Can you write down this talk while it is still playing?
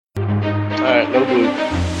Alright, no blue.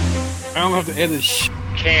 I don't have to edit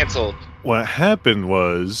Cancelled. What happened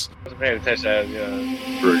was... I wasn't paying attention. Am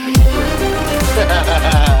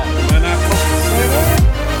I not supposed to say that?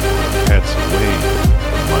 Cats away.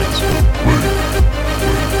 Might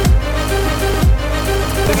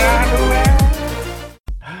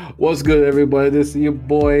What's good, everybody? This is your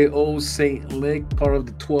boy, Old Saint Lick, part of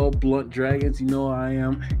the 12 Blunt Dragons. You know I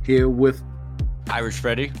am here with Irish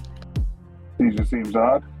Freddy. He just seems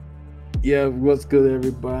odd. Yeah, what's good,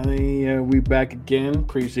 everybody? We back again.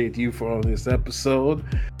 Appreciate you for all this episode.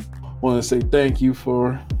 Want to say thank you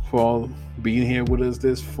for all being here with us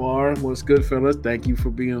this far. What's good, fellas? Thank you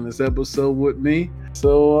for being on this episode with me.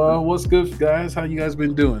 So, what's good, guys? How you guys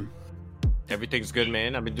been doing? Everything's good,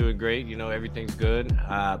 man. I've been doing great. You know, everything's good.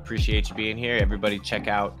 Appreciate you being here. Everybody check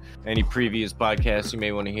out any previous podcasts you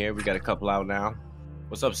may want to hear. We got a couple out now.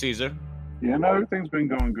 What's up, Caesar? Yeah, no, everything's been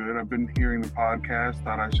going good. I've been hearing the podcast.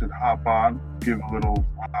 Thought I should hop on, give a little,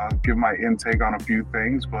 give my intake on a few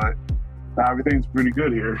things, but everything's pretty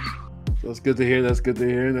good here. That's good to hear. That's good to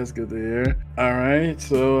hear. That's good to hear. All right.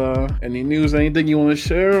 So, any news, anything you want to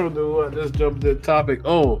share, or do I just jump to the topic?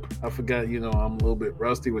 Oh, I forgot. You know, I'm a little bit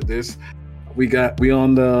rusty with this. We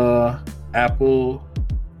on the Apple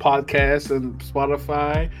Podcasts and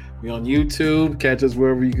Spotify. We on YouTube. Catch us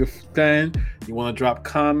wherever you can find. You want to drop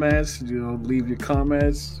comments? You know, leave your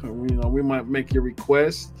comments. Or, you know, we might make your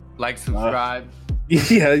request. Like, subscribe.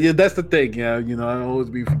 Yeah, that's the thing. Yeah, you know, I always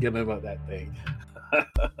be forgetting about that thing.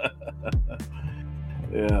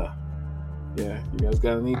 Yeah. You guys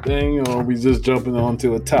got anything, or are we just jumping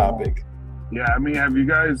onto a topic? Yeah, I mean, have you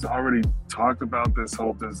guys already talked about this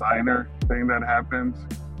whole Desiigner thing that happened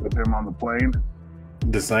with him on the plane?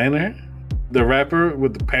 Desiigner? The rapper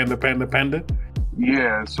with the panda?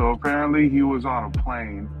 Yeah, so apparently he was on a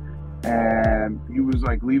plane and he was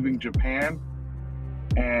like leaving Japan,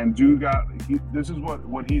 and dude this is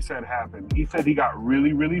what he said happened. He said he got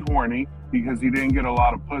really, really horny because he didn't get a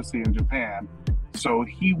lot of pussy in Japan. So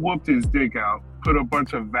he whooped his dick out, put a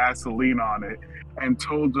bunch of Vaseline on it, and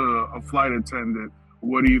told a flight attendant,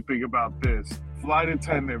 "What do you think about this?" Flight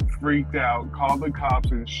attendant freaked out, called the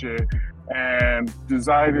cops and shit, and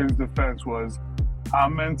Desiigner's defense was,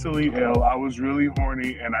 "I'm mentally ill, I was really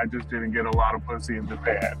horny, and I just didn't get a lot of pussy in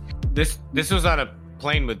Japan." This was on a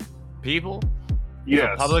plane with people?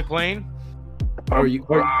 Yes. A public plane? Are you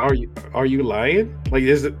lying? Like,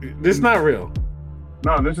 this not real?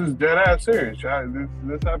 No, this is dead ass serious.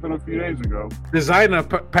 This happened a few days ago. Desiigner,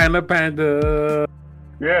 panda.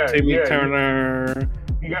 Yeah, Timmy Turner.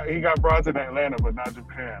 He got brought to Atlanta, but not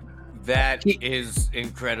Japan. That is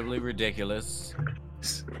incredibly ridiculous.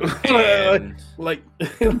 Is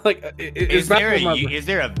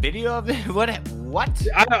there a video of it? What?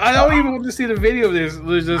 I don't even want to see the video of this.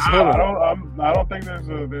 Let's just hold on. I don't think there's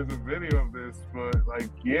a video of this, but like,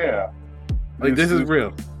 yeah, this is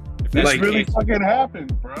real. This really fucking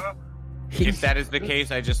happened, bro. If that is the case,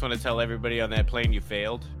 I just want to tell everybody on that plane you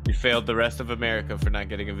failed. You failed the rest of America for not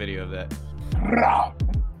getting a video of that.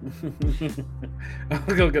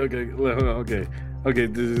 Okay.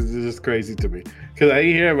 This is crazy to me because I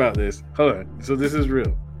didn't hear about this. Hold on. So this is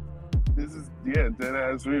real. This is dead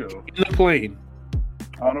ass real. In a plane.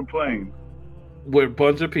 On a plane. With a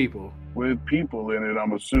bunch of people. With people in it,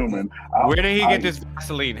 I'm assuming. Where did he get this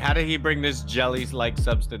Vaseline? How did he bring this jelly-like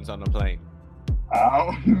substance on the plane?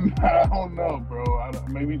 I don't know, bro.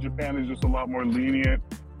 Maybe Japan is just a lot more lenient.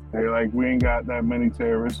 They're like, we ain't got that many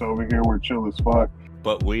terrorists over here. We're chill as fuck.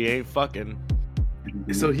 But we ain't fucking.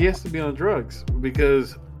 So he has to be on drugs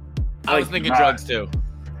because... I was thinking drugs too.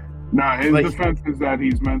 Nah, his defense is that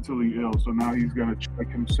he's mentally ill, so now he's going to check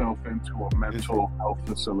himself into a mental health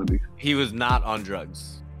facility. He was not on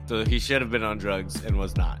drugs. So he should have been on drugs and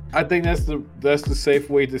was not. I think that's the safe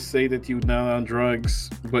way to say that you were not on drugs,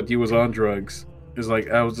 but you was on drugs. It's like,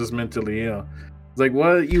 I was just mentally ill. It's like,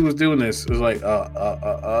 what? You was doing this? It's like,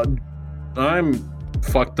 I'm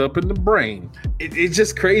fucked up in the brain. It's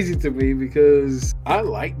just crazy to me because I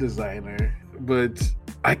like Desiigner, but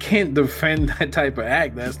I can't defend that type of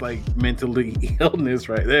act. That's like mentally illness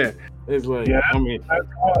right there. It's like, yeah, I mean, that's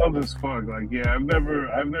wild as fuck. Like, yeah, I've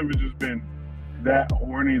never just been that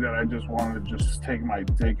horny that I just want to just take my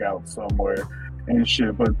dick out somewhere and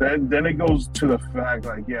shit. But then it goes to the fact,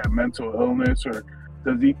 like, yeah, mental illness, or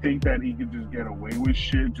does he think that he could just get away with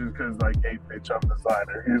shit just because, like, hey, bitch, I'm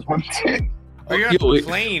Desiigner. Here's one thing. Or you're on a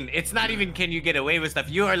plane. It's not even can you get away with stuff.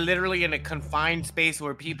 You are literally in a confined space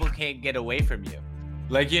where people can't get away from you.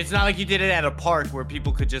 Like, it's not like you did it at a park where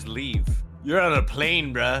people could just leave. You're on a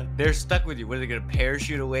plane, bruh. They're stuck with you. What, are they going to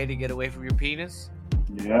parachute away to get away from your penis?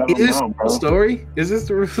 Yeah, I don't know, bro. Story? Is this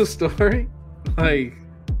the real story? Like,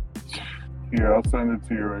 Here, I'll send it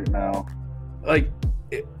to you right now. Like,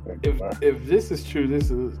 if this is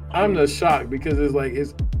true, I'm just shocked because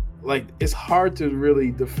it's hard to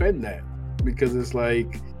really defend that because it's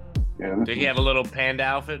like. Yeah, Did he have a little panda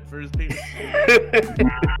outfit for his people?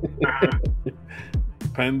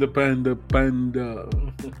 Panda.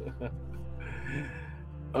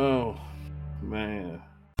 Oh man,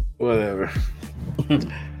 whatever.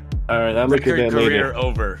 All right, I'll look at that Career later.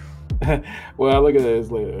 over. Well, I'll look at this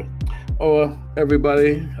later. Oh,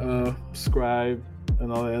 everybody, subscribe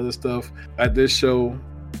and all that other stuff. At this show,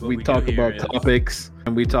 What we we talk do here about is- topics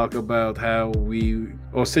and we talk about how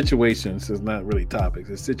situations. It's not really topics.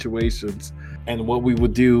 It's situations and what we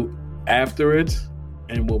would do after it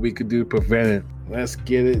and what we could do to prevent it. Let's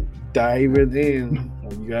get it diving in.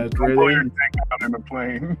 Are you guys I'm going ready? to take out in the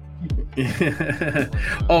plane.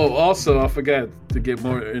 Oh, also, I forgot to get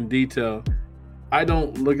more in detail. I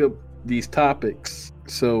don't look up these topics.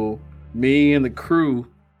 So me and the crew,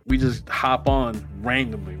 we just hop on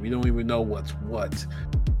randomly. We don't even know what's what.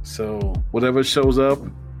 So whatever shows up,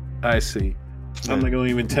 I see. I'm not going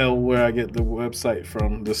to even tell where I get the website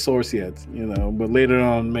from, the source yet, but later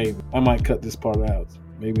on, maybe. I might cut this part out.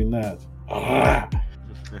 Maybe not. All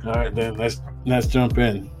right, then let's jump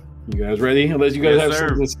in. You guys ready? Unless you guys Yes,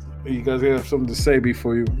 have something to say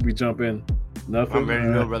before we jump in. Nothing. I'm ready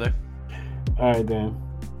to go, brother. All right, then.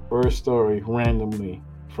 First story, randomly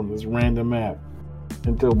from this random app.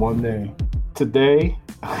 Until one day. Today,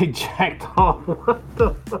 I jacked off. What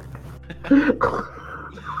the fuck?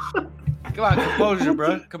 Come on, composure,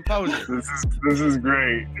 bro. Composure. This is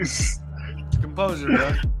great. Composure,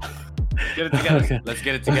 bro. Get it together. Okay. Let's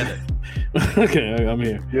get it together. Okay, I'm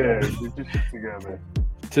here. Yeah, get your shit together.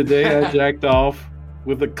 Today, I jacked off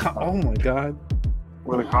with a oh my god.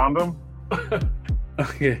 With a condom?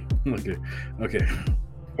 Okay.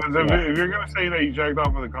 Because if you're going to say that you jacked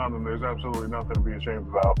off with a condom, there's absolutely nothing to be ashamed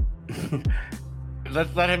about.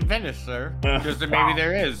 Let's let him finish, sir. Because maybe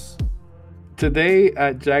there is. Today,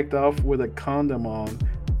 I jacked off with a condom on,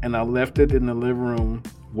 and I left it in the living room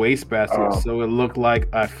wastebasket, so it looked like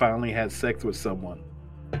I finally had sex with someone.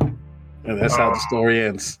 And that's how the story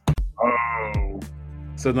ends. Oh.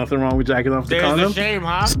 So nothing wrong with jacking off the There's condom? a shame,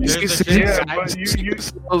 huh? There's a Caesar- shame. Yeah, but you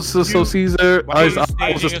So Caesar, Why are you I was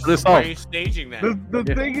staging just this why off. are you staging that? the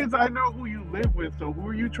Yeah. thing is, I know who you live with, so who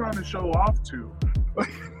are you trying to show off to?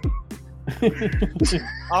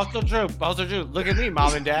 Also true. Look at me,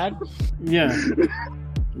 mom and dad. Yeah,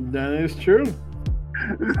 that is true.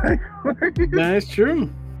 That is true.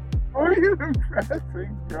 Why are you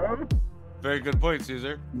impressing, bro? Very good point,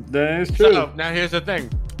 Caesar. That is true. So, now here's the thing.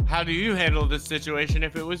 How do you handle this situation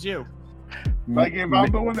if it was you? Like, if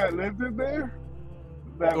I'm the one that lived in there?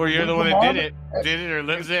 Or you're the one that did it or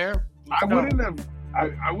lives there? I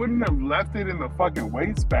wouldn't have left it in the fucking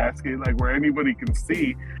wastebasket, like where anybody can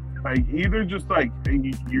see. Like, either just like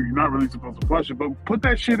you're not really supposed to flush it, but put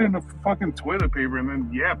that shit in the fucking toilet paper and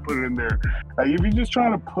then put it in there. Like, if you're just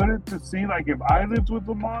trying to put it to see, like, if I lived with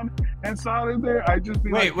Lamont and saw it in there, I'd just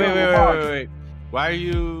be Wait. Why are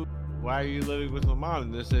you living with Lamont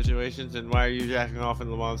in this situation, and why are you jacking off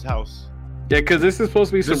in Lamont's house? Yeah, because this is supposed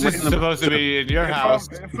to be some This is random- supposed to be in your house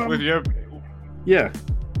with your. Yeah,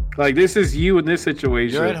 like this is you in this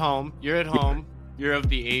situation. You're at home. You're of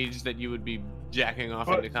the age that you would be jacking off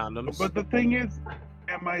into condoms. But the thing is,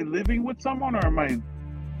 am I living with someone or am I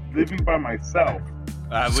living by myself?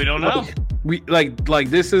 We don't know. We like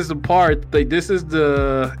this is the part. Like this is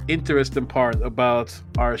the interesting part about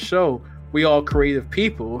our show. We all creative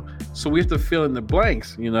people, so we have to fill in the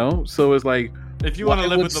blanks. So it's like, If you want to why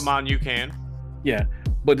live would with Lamont, you can. yeah.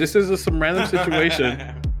 But this is some random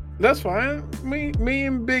situation. That's fine. Me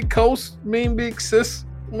and Big Coast, me and Big Sis,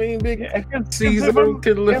 me and Big Caesar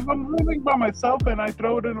if live. I'm living by myself and I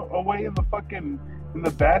throw it away in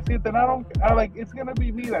the basket, then it's gonna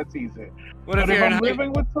be me that sees it. What if But if you're in I'm high,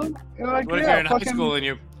 living with someone, what if you're in high school and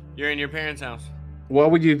you're in your parents' house? Why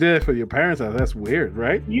would you do it for your parents' house? That's weird,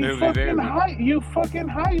 right? you It would be very fucking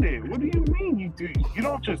hide it. What do you mean you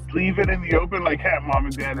don't just leave it in the open like, hey, mom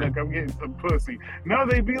and dad, look, I'm getting some pussy. No,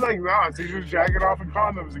 they'd be like, nah, so you're jacking off in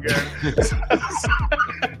condoms again.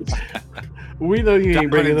 We know you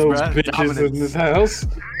ain't bringing those Dominance, bruh. bitches in this house.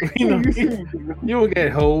 We know you will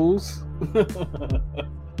get hoes.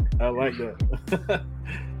 I like that.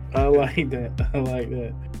 I like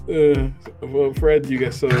that. Well, Fred, you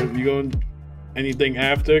going anything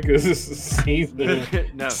after? Because this seems No,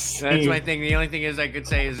 that's my thing. The only thing I could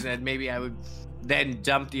say is that maybe I would then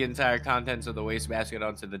dump the entire contents of the wastebasket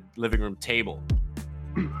onto the living room table.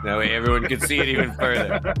 That way everyone could see it even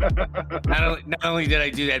further. Not only did I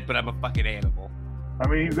do that, but I'm a fucking animal. I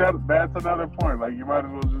mean, that's another point. Like, you might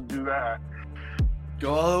as well just do that.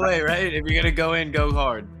 Go all the way, right? If you're gonna go in, go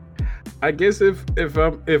hard. I guess if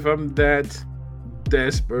I'm that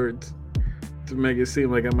desperate to make it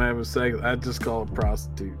seem like I'm having sex, I just call a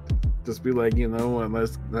prostitute. Just be like, you know what?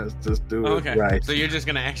 Let's just do it Okay, right. so you're just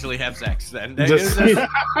gonna actually have sex then? Just-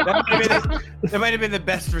 That might have been the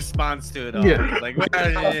best response to it all. Yeah. Like, well,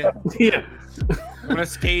 Yeah, I'm gonna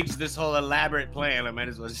stage this whole elaborate plan. I might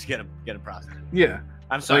as well just get a prostitute. yeah.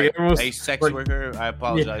 I'm sorry, Like, everyone's- a sex like- worker. I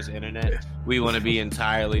apologize, internet. We want to be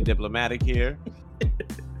entirely diplomatic here,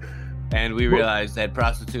 and we realize that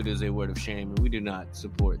prostitute is a word of shame, and we do not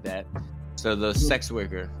support that. So the sex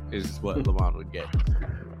worker is what Lamont would get.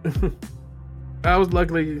 I was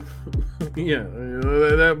luckily, yeah. You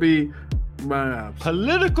know, that'd be my option.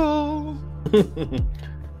 Political.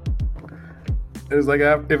 It's like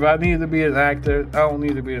if I need to be an actor, I don't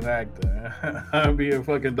need to be an actor. I'll be a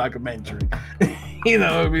fucking documentary. You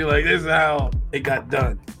know, it'd be like, this is how it got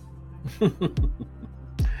done.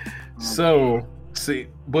 So, see,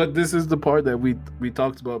 but this is the part that we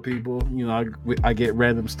talked about people. You know, I get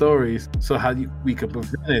random stories. So how we can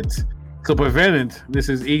prevent it? To prevent it, this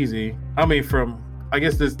is easy. I mean, I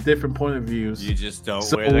guess there's different point of views. You just don't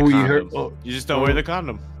So wear the we condom. heard- You just don't wear the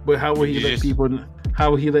condom. But how would he You let just- people? How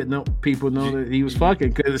would he let people know that he was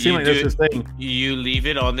fucking? Because it You seemed like that's do- his thing. You leave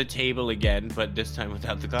it on the table again, but this time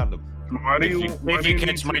without the condom. Why do If you? you, why if do you you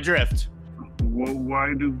catch need my to- drift. Well,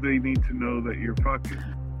 why do they need to know that you're fucking?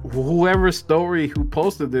 Whoever story who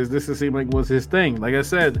posted this it seemed like was his thing. Like I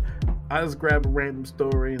said, I just grab a random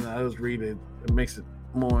story and I just read it. It makes it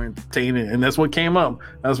more entertaining, and that's what came up.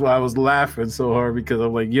 That's why I was laughing so hard because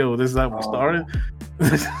I'm like, "Yo, this is how we started."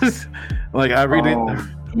 Like I read Oh, it.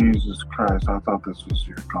 Jesus Christ! I thought this was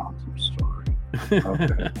your condom story.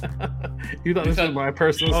 Okay. You thought this was my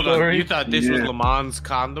personal Hold on, story? you thought this was Yeah. Lamont's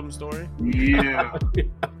condom story? Yeah, that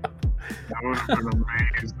would have been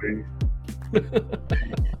amazing.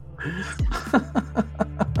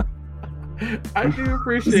 I do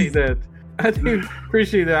appreciate that. I do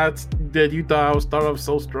appreciate that you thought I would start off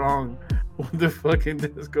so strong with the fucking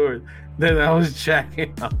Discord that I was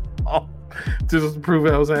jacking off just to prove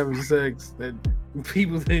I was having sex. That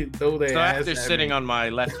people didn't throw their So ass after at sitting me. on my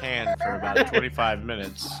left hand for about 25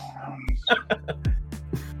 minutes,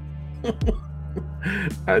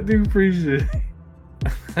 I do appreciate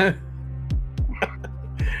it.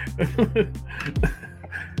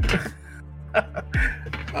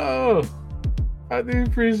 Oh, I do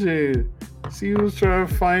appreciate it. She was trying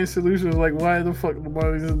to find solutions like why the fuck the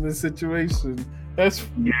money's in this situation. That's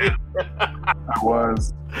Yeah, I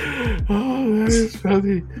was. oh, that is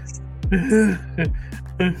funny.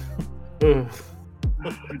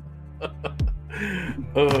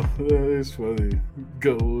 Oh, that is funny.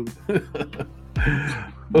 Gold.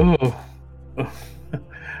 Oh.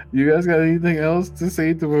 You guys got anything else to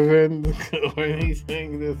say to prevent or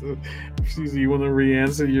anything? Excuse me, you want to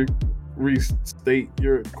restate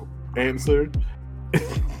your answer?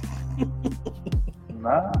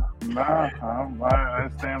 Nah. I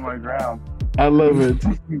stand my ground. I love it.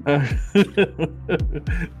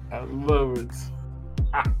 I love it.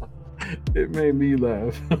 It made me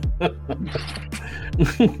laugh.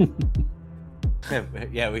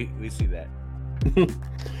 yeah, we see that.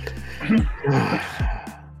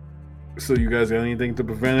 So you guys got anything to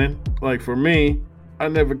prevent it? Like for me, I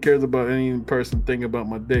never cared about any person thinking about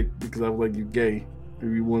my dick because I was like, you gay. If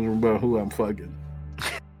you wondering about who I'm fucking.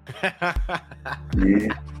 Yeah.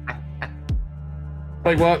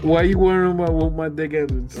 Like why you wondering about what my dick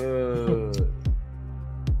is?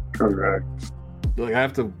 Correct. Like I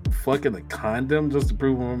have to fucking a condom just to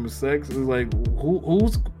prove I'm sex? It's like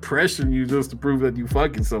who's pressuring you just to prove that you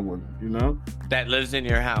fucking someone, you know? That lives in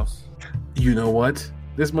your house. You know what?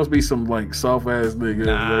 This must be some like soft ass nigga.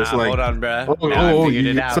 Nah, that's like, hold on, bruh. Oh, Now I figured you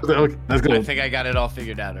it get out. something- okay, let's go. I think I got it all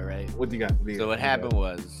figured out, all right? What you got? So what happened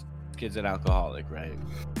was, kid's an alcoholic, right?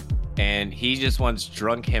 And he just wants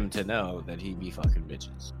drunk him to know that he be fucking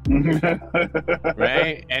bitches,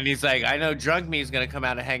 right? And he's like, I know drunk me is gonna come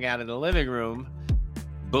out and hang out in the living room.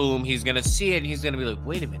 Boom, he's gonna see it and he's gonna be like,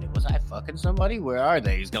 wait a minute, was I fucking somebody? Where are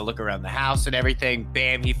they? He's gonna look around the house and everything.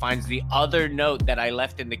 Bam, he finds the other note that I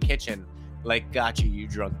left in the kitchen. Like, got you, you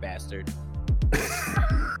drunk bastard.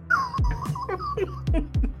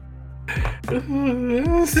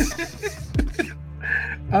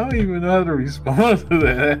 I don't even know how to respond to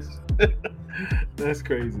that. That's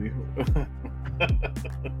crazy.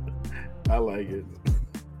 I like it.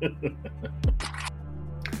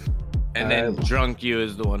 And then drunk you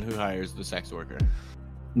is the one who hires the sex worker.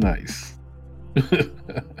 Nice.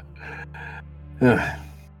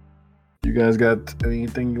 You guys got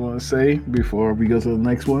anything you want to say before we go to the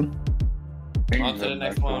next one? On to the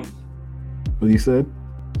next one. What you said?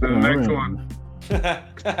 The All next right. one.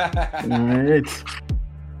 All right.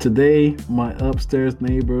 Today, my upstairs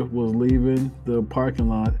neighbor was leaving the parking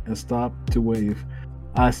lot and stopped to wave.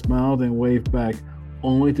 I smiled and waved back,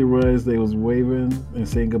 only to realize they was waving and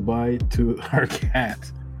saying goodbye to her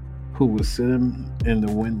cat, who was sitting in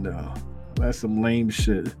the window. That's some lame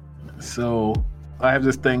shit. So I have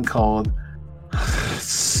this thing called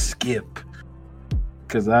skip.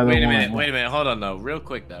 Because I don't Wait a want. minute, hold on though, real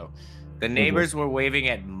quick though. The neighbors were waving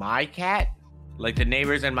at my cat? Like the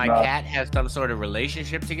neighbors and my cat have some sort of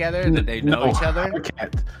relationship together that they know each other? Her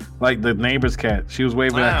cat. Like the neighbor's cat. She was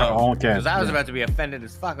waving at her own cat. Because I was about to be offended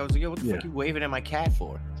as fuck. I was like, yo, what the fuck are you waving at my cat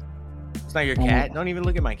for? It's not your cat. Don't even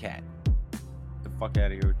look at my cat. Get the fuck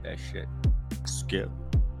out of here with that shit. Skip.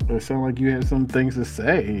 It sounded like you had some things to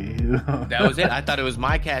say. That was it. I thought it was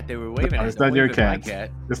my cat they were waving at. It's not your cat.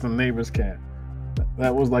 Cat. It's the neighbor's cat.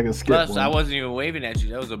 That was like a skip. Plus, one. I wasn't even waving at you.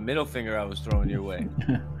 That was a middle finger I was throwing your way.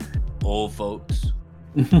 Old folks.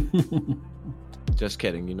 Just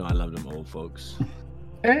kidding. You know I love them old folks.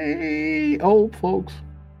 Hey, old folks.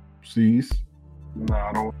 Cease.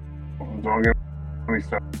 Nah, don't get me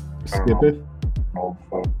started. Skip it. Old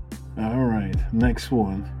folk. All right. Next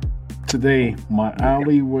one. Today, my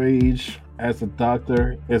hourly wage as a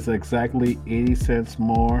doctor is exactly 80 cents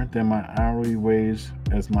more than my hourly wage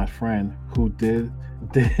as my friend who did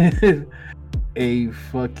a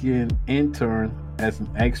fucking intern as an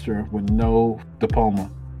extra with no diploma.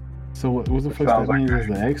 So what the fuck that Sounds means like as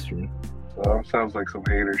an extra? Sounds like some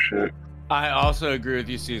hater shit. I also agree with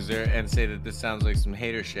you, Caesar, and say that this sounds like some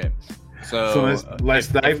hater shit. So let's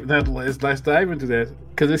dive into that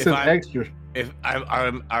because it says extra. If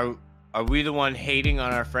are we the one hating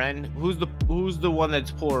on our friend? Who's the one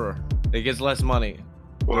that's poorer that gets less money?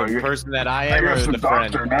 Well, The person that I am, or guess the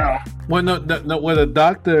friend? doctor now. Well, no. Well, the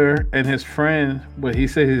doctor and his friend, but he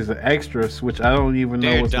said he's an extra, which I don't even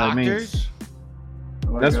know They're what that doctors.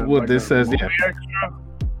 means. That's what this says. movie Yeah. Extra?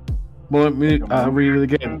 Well, I'll read it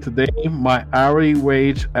again. Today, my hourly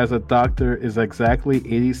wage as a doctor is exactly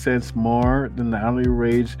 80 cents more than the hourly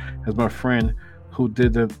wage as my friend who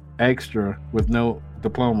did the extra with no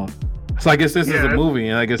diploma. So I guess this is a movie,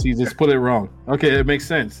 and I guess he just put it wrong. Okay, it makes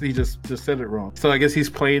sense. He just said it wrong. So I guess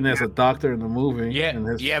he's playing as a doctor in the movie.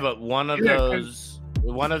 Yeah, but one of those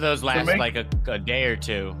lasts like a day or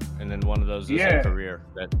two, and then one of those is a career.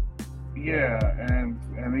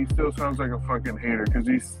 And he still sounds like a fucking hater because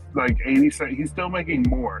he's like 80 cents. He's still making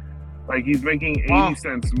more. Like he's making 80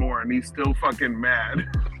 cents more, and he's still fucking mad.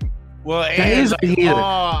 Well, that is a hater.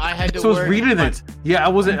 I had to. So I was reading it. Yeah,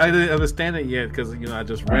 I didn't understand it yet because I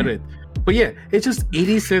just read it. But yeah, it's just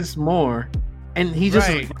 80 cents more, and he just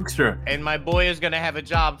is extra. And my boy is gonna have a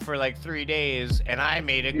job for like 3 days, and I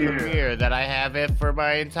made a career that I have it for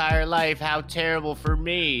my entire life. How terrible for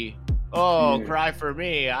me! Oh, cry for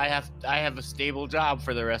me! I have a stable job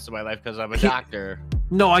for the rest of my life because I'm a doctor.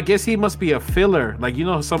 No, I guess he must be a filler. Like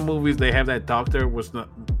some movies they have that doctor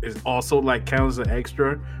is also like counts as an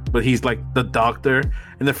extra, but he's like the doctor,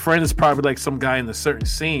 and the friend is probably like some guy in a certain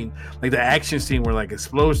scene, like the action scene where like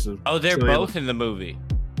explosive. Oh, they're both in the movie.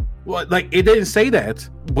 Well, like it didn't say that,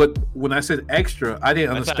 but when I said extra, I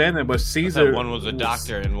didn't understand it. But Caesar, one was a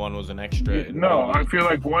doctor and one was an extra. No, I feel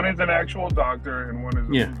like one is an actual doctor and one is a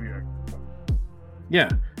movie extra. Yeah.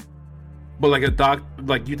 But like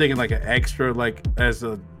like you thinking like an extra, like as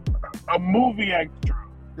a movie extra.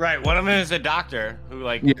 Right. One of them is a doctor who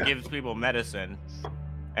gives people medicine,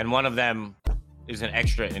 and one of them is an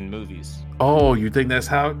extra in movies. Oh, you think that's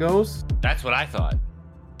how it goes? That's what I thought.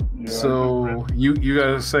 Yeah, so you guys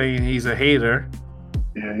are saying he's a hater?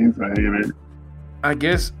 Yeah, he's a hater. I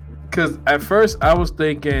guess because at first I was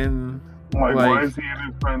thinking like why is he in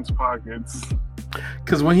his friend's pockets?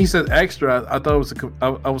 Because when he said extra, I thought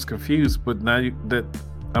I was confused. But now that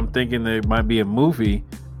I'm thinking there might be a movie,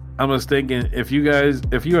 I was thinking if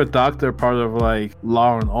you're a doctor, part of like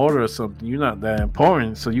Law and Order or something, you're not that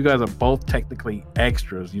important. So you guys are both technically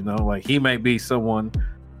extras. Like he might be someone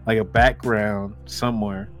like a background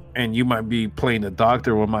somewhere, and you might be playing the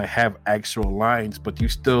doctor or might have actual lines, but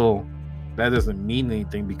that doesn't mean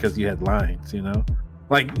anything because you had lines.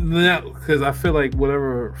 Like, because I feel like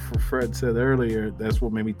whatever Fred said earlier, that's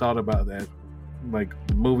what made me thought about that, like,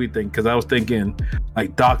 movie thing. Because I was thinking,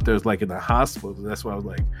 like, doctors, like, in the hospital. That's why I was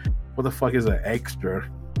like, what the fuck is an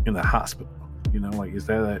extra in the hospital? Like, is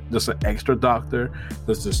that just an extra doctor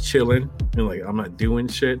that's just chilling? And, like, I'm not doing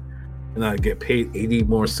shit, and I get paid 80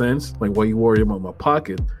 more cents? Like, why you worry about my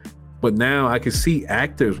pocket? But now I can see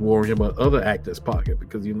actors worrying about other actors' pocket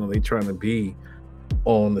because, they trying to be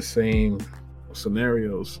all in the same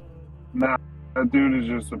scenarios. Nah, that dude is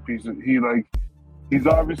just a piece of He's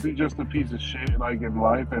obviously just a piece of shit, like in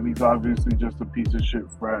life, and he's obviously just a piece of shit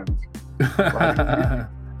friends.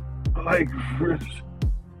 Like,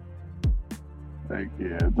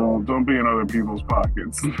 yeah, don't be in other people's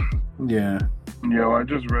pockets. Yeah. Yo, I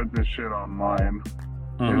just read this shit online.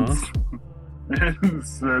 It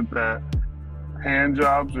said that hand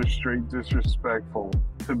jobs are straight disrespectful.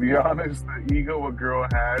 To be honest, the ego a girl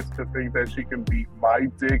has to think that she can beat my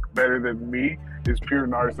dick better than me is pure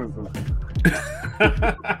narcissism. I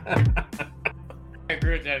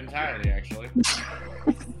agree with that entirely, actually.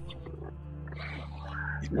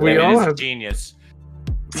 We all have genius.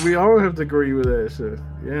 We all have to agree with that shit.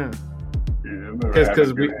 Yeah.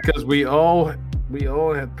 Because we all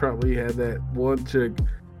had probably had that one chick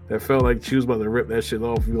that felt like she was about to rip that shit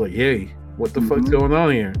off. You're like, hey, what the fuck's going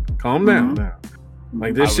on here? Calm down now.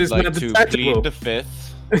 Like, this shit's not to plead the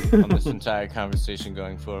fifth on this entire conversation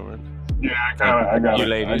going forward. Yeah, I got you it.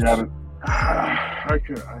 ladies. I got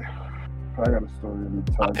a story in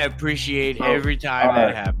the time. I appreciate every time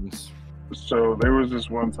that happens. So there was this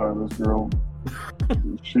one time, this girl,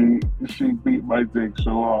 she beat my dick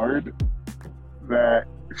so hard that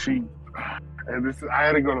I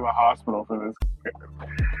had to go to the hospital for this.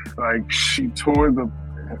 Like, she tore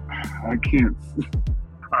I can't.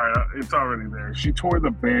 Alright, it's already there. She tore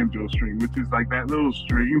the banjo string, which is like that little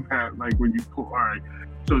string that, like, when you pull. Alright,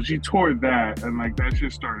 so she tore that, and like that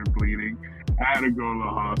shit started bleeding. I had to go to the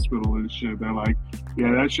hospital and shit. They're like,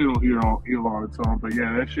 yeah, that shit will heal on its own, but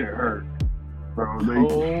yeah, that shit hurt, bro.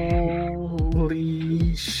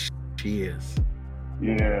 Holy shit.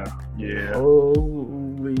 Yeah.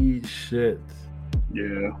 Holy shit.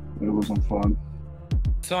 Yeah, it wasn't fun.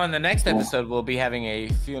 So on the next episode, we'll be having a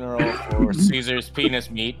funeral for Caesar's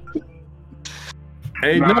penis meat.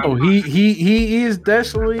 Hey, no, he is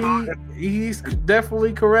definitely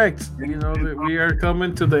correct. You know that we are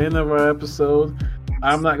coming to the end of our episode.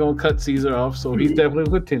 I'm not gonna cut Caesar off, so he's definitely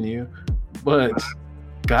gonna continue. But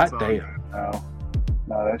goddamn, no,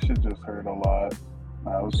 that shit just hurt a lot.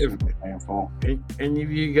 That was super painful. Any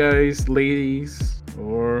of you guys, ladies,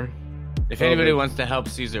 or if anybody wants to help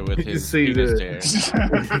Caesar with his penis tear,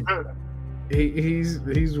 he's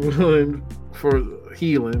willing for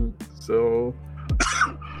healing. So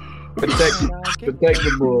protect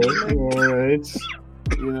the boy. All right,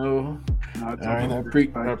 you know. All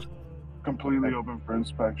right, completely open for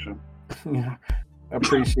inspection. Yeah. I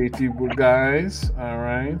appreciate you guys. All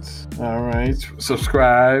right.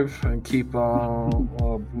 Subscribe and keep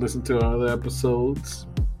listen to our other episodes.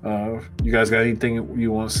 You guys got anything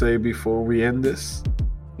you want to say before we end this?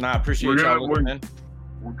 Nah, appreciate y'all listening.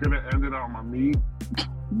 We're gonna end it on my meat.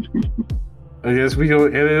 I guess we gonna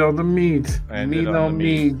end it on the meat. Meat on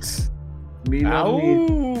meat.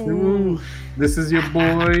 This is your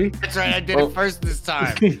boy. That's right, I did it first this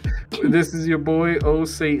time. This is your boy, O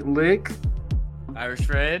Saint Lick. Irish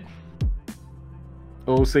Fred.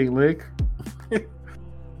 Old Saint Lick.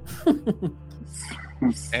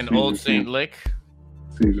 And Old Saint Lick.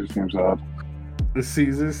 Caesar seems odd. The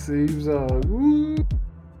Caesar seems odd. Woo.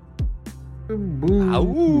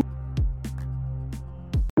 Boom.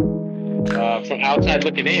 From outside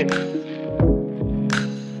looking in.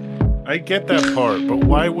 I get that part, but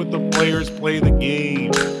why would the players play the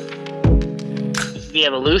game? This is the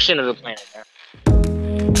evolution of the planet.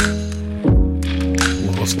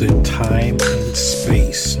 Lost in time and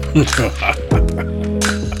space.